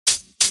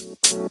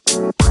Hey,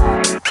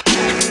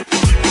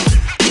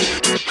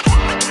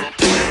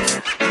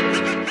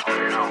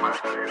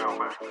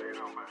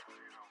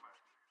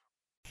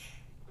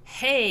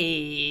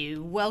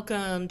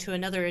 welcome to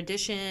another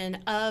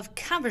edition of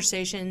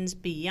Conversations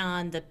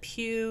Beyond the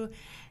Pew.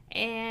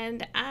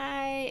 And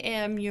I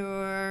am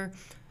your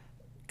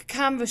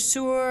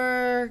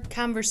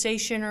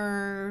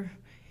conversationer,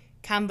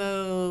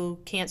 combo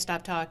can't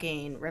stop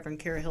talking, Reverend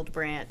Kara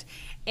Hildebrandt.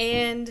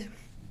 And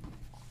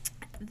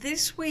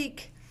this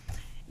week,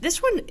 this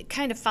one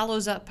kind of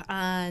follows up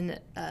on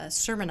a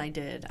sermon I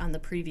did on the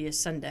previous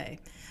Sunday.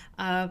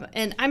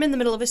 And I'm in the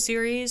middle of a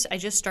series. I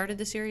just started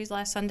the series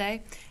last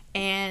Sunday.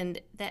 And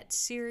that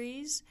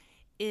series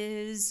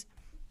is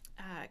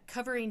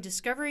covering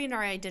discovering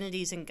our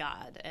identities in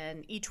God.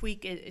 And each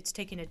week it's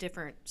taking a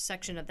different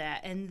section of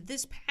that. And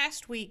this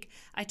past week,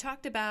 I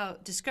talked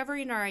about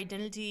discovering our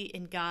identity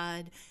in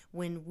God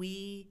when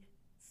we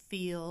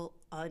feel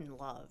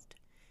unloved.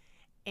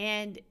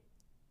 And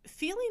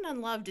feeling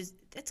unloved it's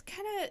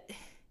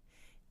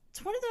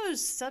one of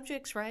those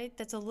subjects, right,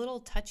 that's a little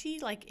touchy.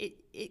 Like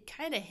it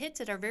kind of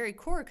hits at our very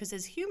core, because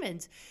as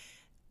humans,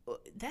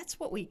 that's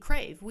what we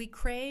crave. We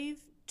crave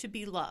to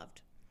be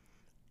loved.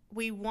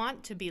 We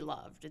want to be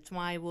loved. It's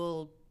why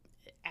we'll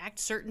act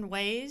certain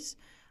ways,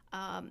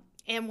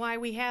 and why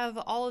we have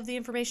all of the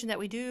information that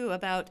we do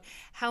about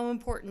how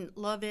important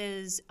love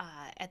is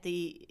at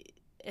the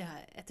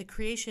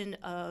creation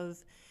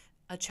of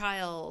a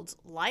child's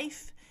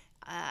life,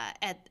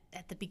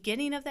 at the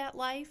beginning of that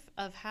life,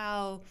 of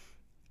how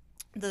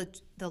the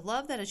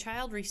love that a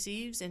child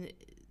receives in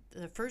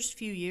the first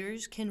few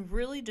years can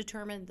really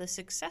determine the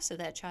success of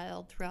that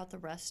child throughout the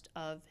rest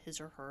of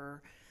his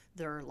or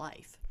their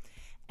life.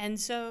 And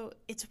so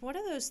it's one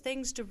of those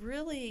things to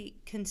really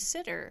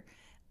consider,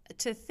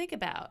 to think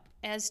about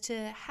as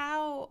to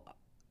how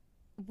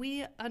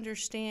we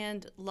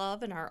understand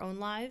love in our own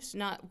lives,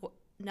 not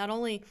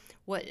only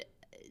what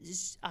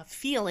is a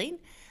feeling,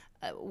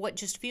 what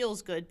just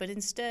feels good, but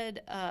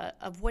instead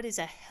of what is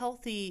a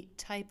healthy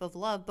type of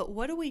love. But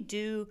what do we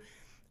do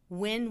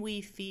when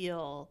we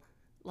feel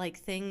like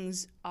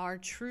things are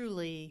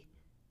truly,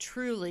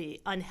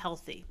 truly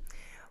unhealthy?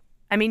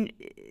 I mean,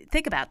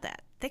 think about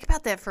that. Think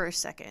about that for a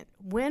second.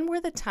 When were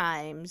the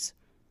times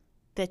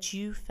that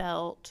you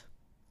felt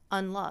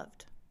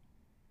unloved?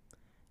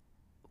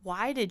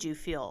 Why did you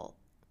feel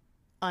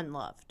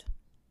unloved?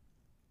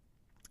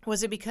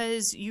 Was it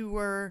because you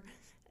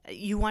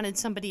wanted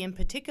somebody in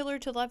particular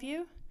to love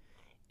you?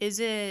 Is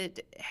it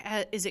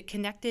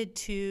connected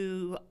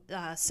to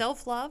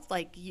self-love?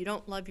 Like you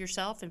don't love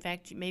yourself. In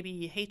fact, maybe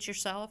you hate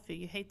yourself.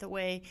 You hate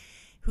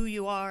who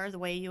you are, the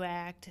way you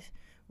act,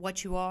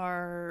 what you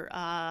are,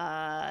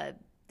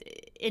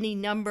 any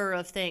number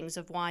of things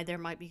of why there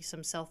might be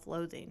some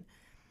self-loathing.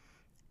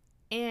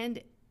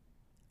 And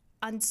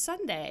on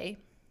Sunday,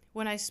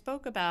 when I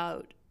spoke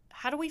about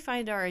how do we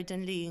find our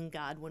identity in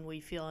God when we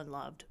feel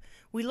unloved,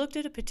 we looked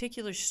at a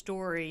particular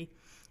story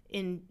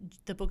in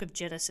the book of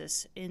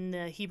Genesis in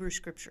the Hebrew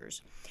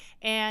scriptures.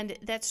 And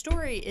that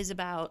story is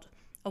about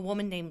a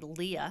woman named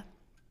Leah,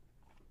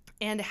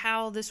 and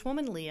how this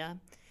woman Leah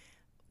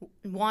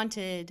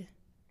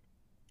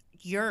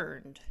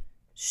yearned,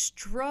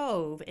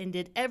 strove, and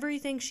did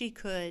everything she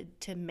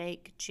could to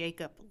make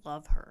Jacob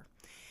love her.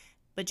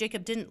 But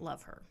Jacob didn't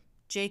love her.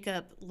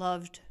 Jacob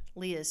loved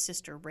Leah's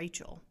sister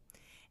Rachel.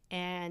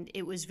 And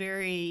it was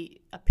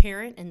very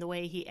apparent in the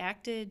way he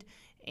acted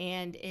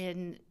and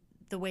in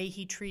the way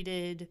he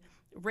treated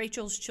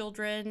Rachel's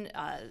children.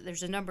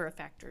 There's a number of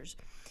factors.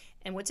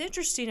 And what's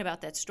interesting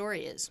about that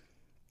story is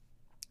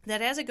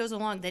that as it goes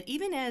along, that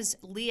even as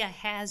Leah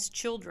has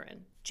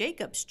children,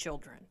 Jacob's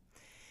children,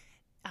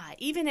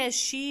 even as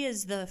she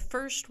is the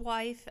first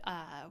wife,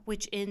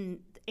 which in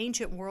the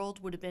ancient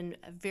world would have been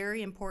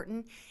very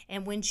important,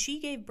 and when she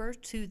gave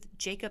birth to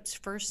Jacob's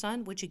first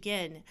son, which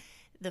again,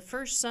 the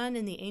first son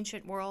in the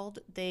ancient world,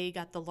 they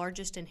got the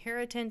largest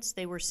inheritance.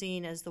 They were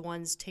seen as the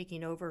ones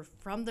taking over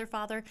from their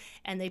father,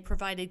 and they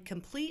provided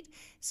complete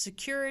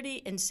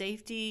security and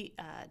safety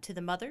to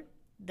the mother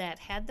that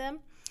had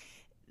them.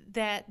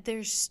 That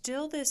there's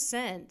still this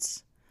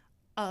sense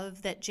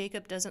of that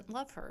Jacob doesn't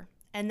love her,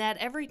 and that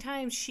every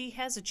time she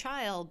has a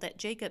child, that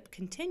Jacob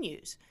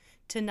continues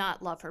to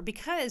not love her.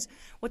 Because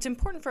what's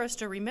important for us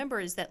to remember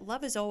is that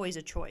love is always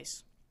a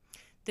choice.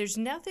 There's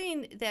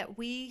nothing that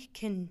we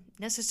can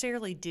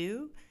necessarily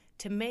do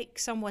to make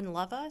someone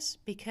love us,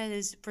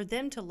 because for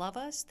them to love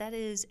us, that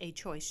is a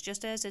choice,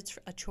 just as it's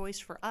a choice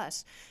for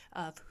us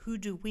of who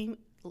do we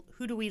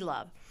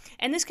love.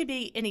 And this could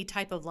be any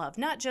type of love,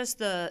 not just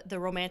the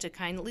romantic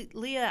kind.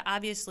 Leah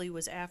obviously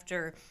was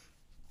after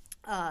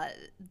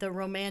the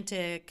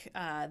romantic,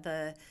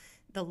 the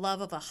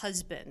love of a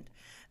husband,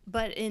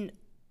 but in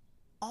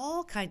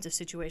all kinds of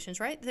situations,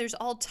 right? There's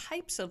all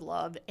types of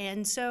love.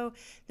 And so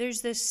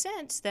there's this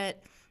sense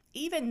that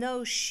even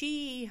though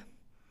she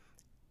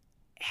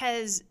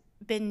has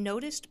been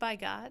noticed by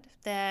God,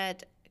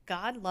 that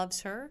God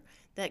loves her,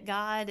 that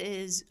God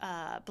is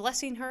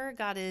blessing her,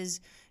 God is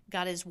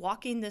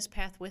walking this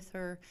path with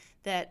her,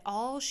 that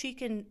all she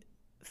can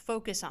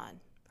focus on.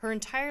 Her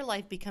entire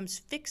life becomes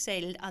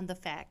fixated on the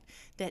fact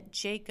that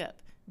Jacob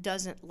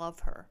doesn't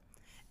love her.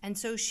 And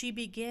so she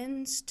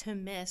begins to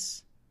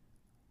miss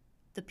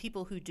the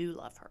people who do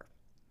love her.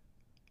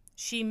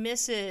 She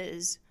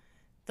misses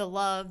the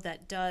love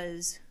that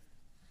does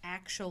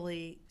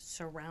actually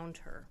surround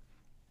her.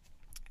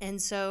 And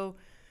so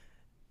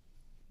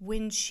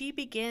when she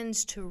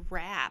begins to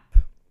wrap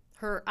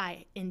her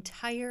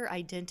entire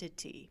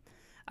identity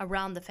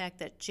around the fact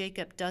that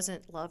Jacob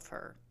doesn't love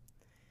her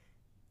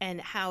and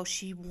how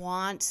she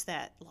wants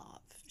that love,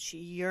 she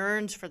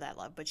yearns for that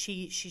love, but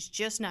she's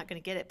just not going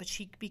to get it. But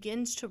she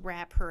begins to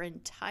wrap her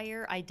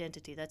entire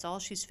identity, that's all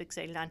she's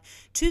fixated on,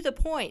 to the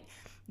point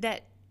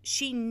that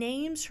she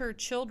names her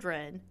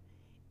children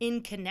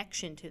in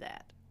connection to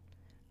that,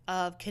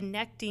 of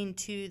connecting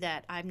to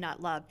that I'm not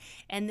loved.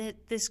 And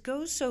that this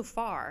goes so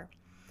far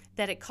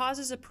that it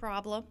causes a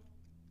problem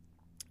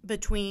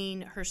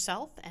between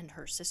herself and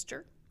her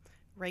sister,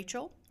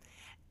 Rachel.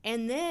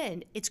 And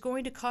then it's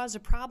going to cause a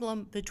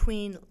problem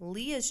between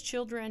Leah's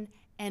children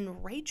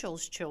and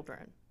Rachel's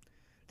children.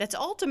 That's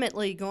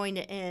ultimately going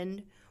to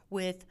end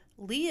with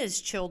Leah's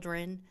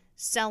children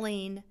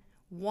selling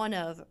one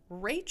of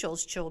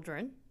Rachel's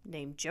children,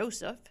 named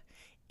Joseph,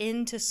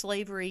 into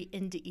slavery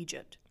into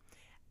Egypt.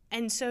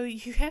 And so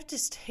you have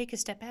to take a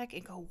step back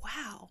and go,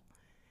 wow,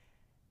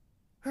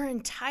 her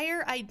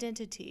entire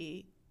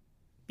identity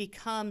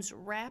becomes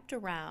wrapped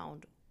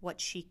around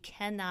what she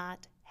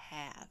cannot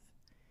have.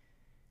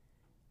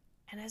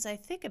 And as I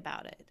think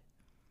about it,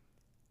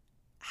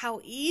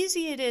 how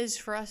easy it is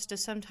for us to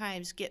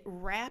sometimes get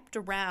wrapped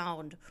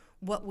around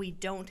what we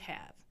don't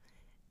have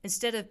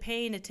instead of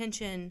paying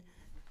attention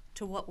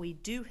to what we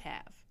do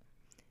have.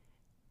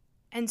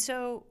 And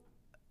so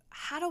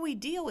how do we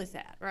deal with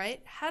that,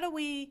 right? How do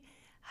we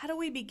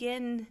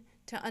begin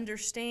to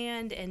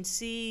understand and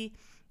see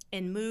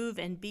and move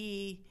and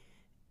be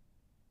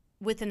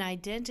with an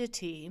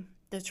identity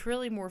that's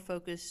really more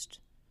focused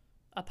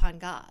upon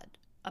God,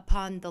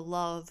 upon the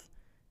love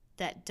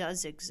that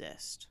does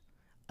exist,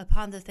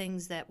 upon the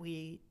things that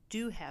we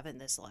do have in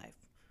this life,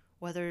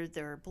 whether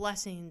they're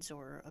blessings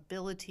or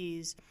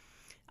abilities,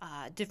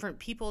 different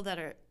people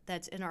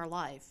that's in our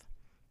life,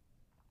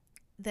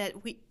 that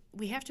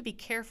we have to be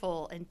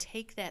careful and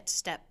take that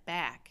step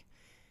back,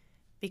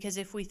 because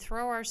if we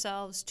throw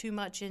ourselves too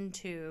much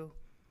into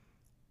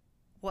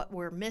what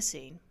we're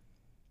missing,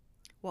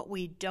 what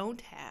we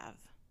don't have,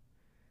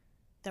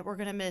 that we're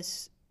going to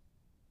miss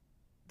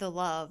the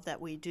love that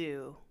we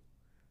do,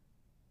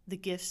 the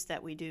gifts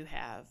that we do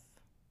have,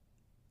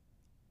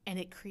 and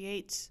it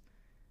creates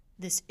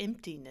this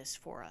emptiness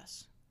for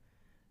us.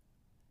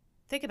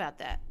 Think about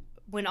that.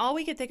 When all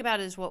we can think about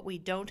is what we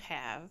don't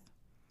have,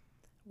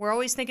 we're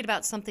always thinking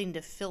about something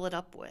to fill it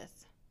up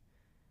with.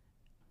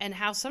 And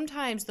how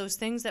sometimes those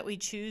things that we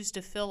choose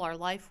to fill our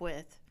life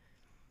with,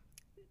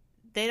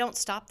 they don't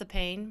stop the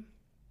pain.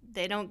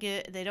 They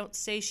don't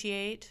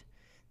satiate.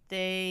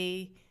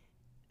 They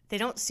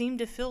don't seem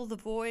to fill the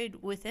void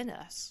within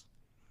us.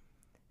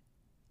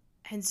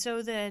 And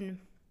so then,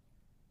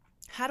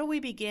 how do we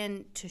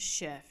begin to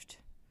shift?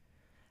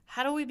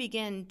 How do we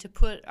begin to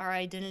put our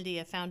identity,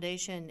 a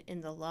foundation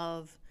in the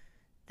love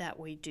that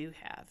we do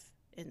have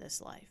in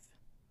this life?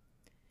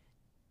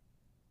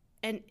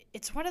 And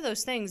it's one of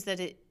those things that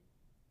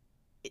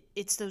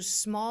it's those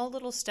small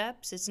little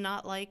steps. It's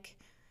not like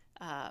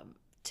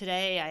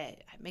today I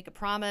make a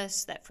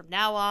promise that from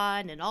now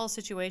on, in all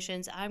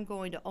situations, I'm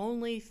going to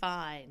only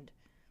find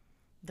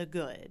the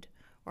good,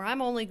 or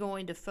I'm only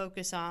going to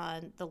focus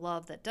on the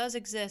love that does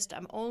exist.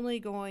 I'm only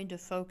going to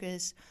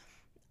focus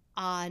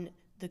on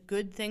the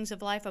good things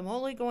of life. I'm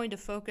only going to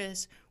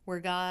focus where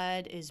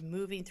God is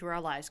moving through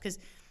our lives, because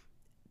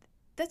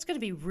that's going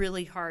to be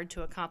really hard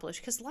to accomplish,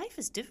 because life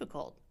is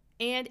difficult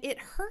and it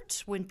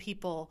hurts when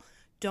people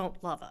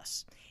don't love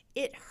us.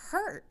 It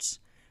hurts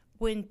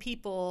when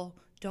people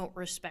don't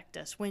respect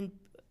us, when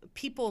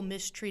people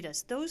mistreat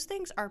us. Those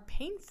things are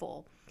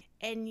painful.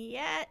 And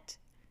yet,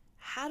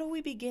 how do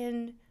we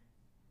begin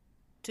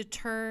to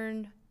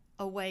turn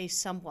away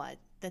somewhat,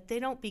 that they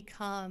don't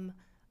become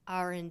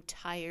our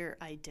entire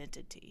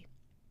identity?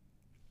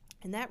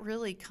 And that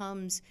really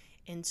comes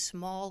in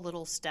small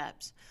little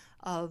steps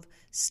of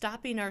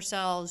stopping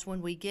ourselves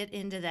when we get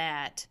into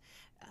that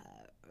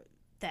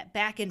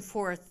back and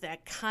forth,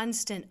 that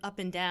constant up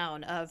and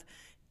down of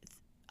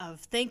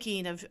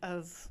thinking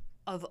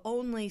of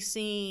only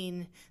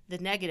seeing the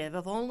negative,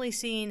 of only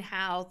seeing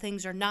how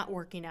things are not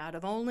working out,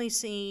 of only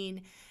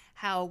seeing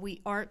how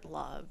we aren't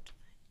loved,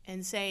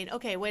 and saying,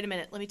 okay, wait a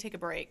minute, let me take a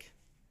break.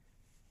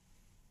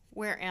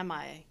 Where am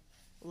I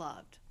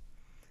loved?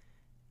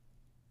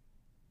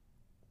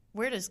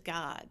 Where does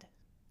God,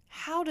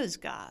 how does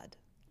God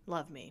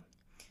love me?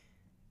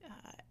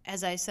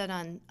 As I said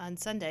on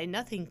Sunday,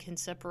 nothing can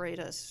separate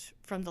us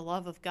from the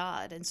love of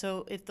God. And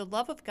so if the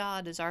love of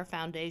God is our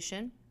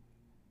foundation,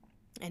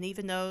 and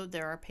even though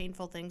there are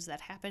painful things that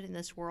happen in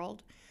this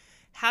world,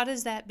 how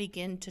does that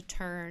begin to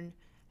turn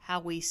how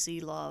we see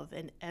love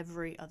in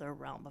every other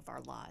realm of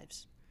our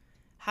lives?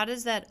 How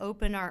does that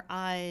open our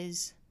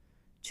eyes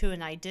to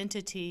an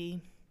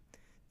identity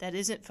that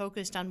isn't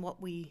focused on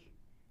what we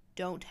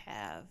don't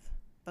have,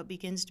 but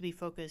begins to be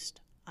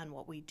focused on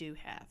what we do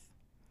have.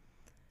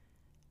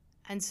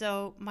 And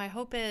so my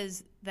hope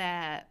is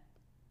that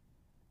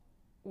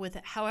with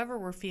however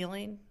we're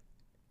feeling,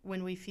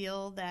 when we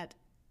feel that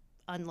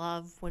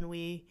unlove, when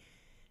we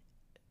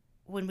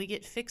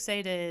get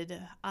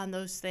fixated on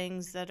those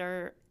things that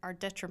are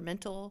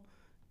detrimental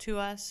to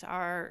us,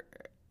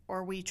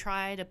 or we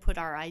try to put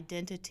our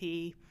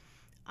identity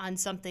on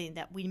something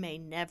that we may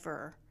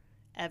never,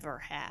 ever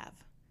have,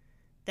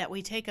 that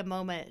we take a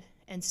moment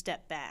and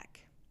step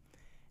back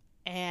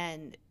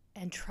and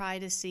try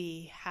to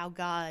see how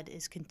God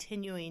is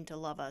continuing to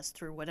love us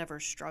through whatever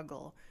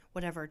struggle,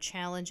 whatever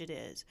challenge it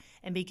is,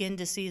 and begin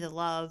to see the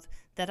love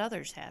that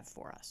others have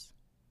for us.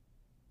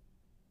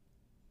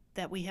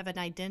 That we have an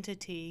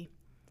identity,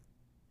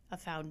 a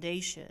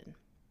foundation,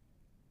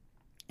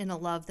 in a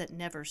love that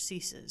never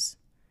ceases,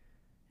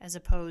 as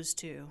opposed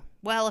to,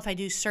 well, if I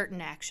do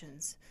certain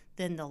actions,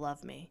 then they'll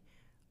love me.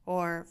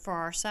 Or for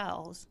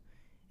ourselves,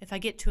 if I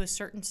get to a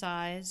certain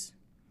size,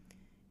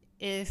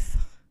 if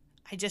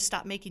I just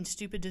stop making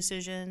stupid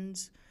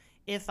decisions,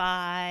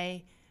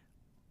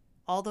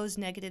 all those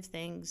negative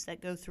things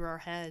that go through our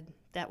head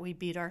that we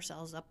beat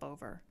ourselves up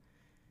over.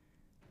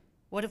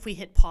 What if we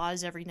hit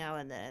pause every now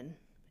and then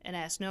and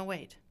ask, no,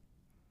 wait,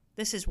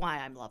 this is why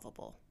I'm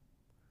lovable,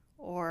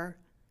 or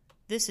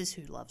this is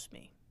who loves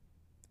me?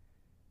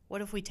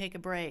 What if we take a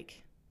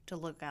break to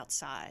look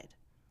outside,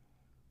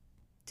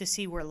 to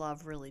see where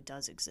love really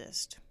does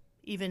exist,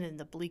 even in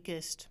the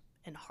bleakest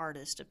and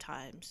hardest of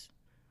times,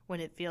 when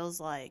it feels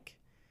like,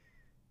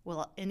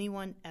 will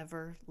anyone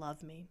ever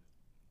love me?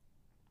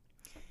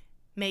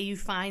 May you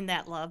find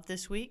that love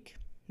this week.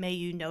 May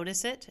you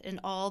notice it in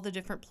all the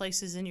different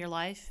places in your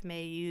life.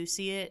 May you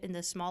see it in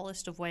the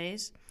smallest of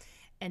ways.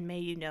 And may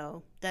you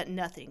know that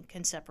nothing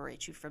can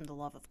separate you from the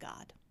love of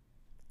God.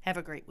 Have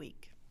a great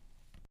week.